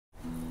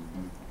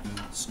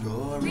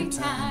Story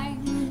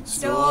time,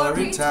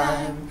 story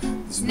time.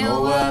 There's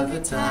no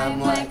other time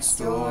like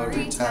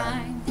story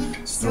time.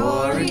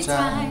 Story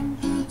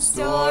time,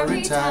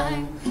 story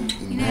time.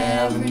 You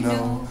never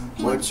know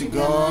what you're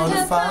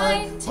gonna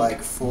find.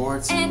 Like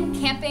forts and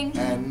camping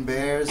and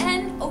bears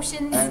and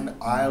oceans and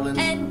islands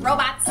and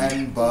robots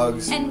and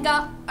bugs and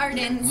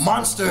gardens,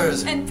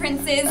 monsters and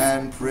princes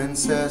and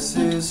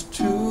princesses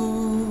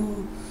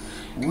too.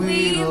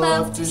 We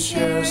love to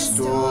share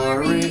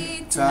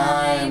story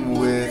time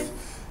with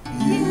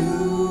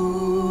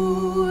you.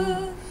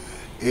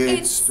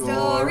 It's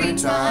story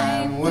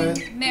time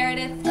with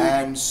Meredith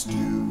and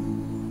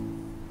Stu.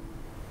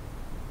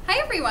 Hi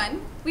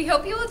everyone! We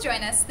hope you will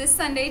join us this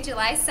Sunday,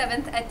 July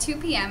 7th at 2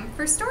 p.m.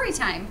 for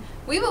Storytime.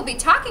 We will be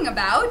talking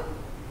about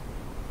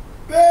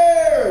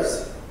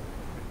bears.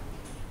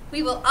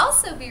 We will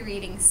also be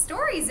reading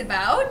stories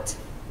about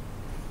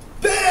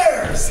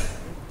bears.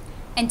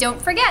 And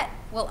don't forget,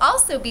 we'll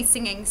also be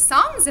singing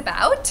songs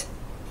about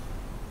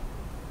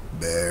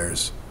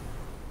bears.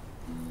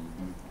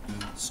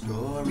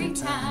 Story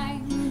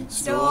time,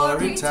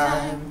 story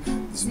time.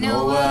 There's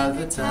no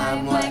other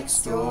time like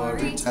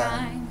story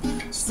time.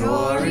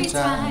 Story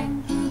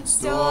time,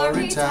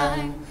 story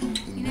time.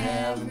 You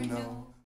never know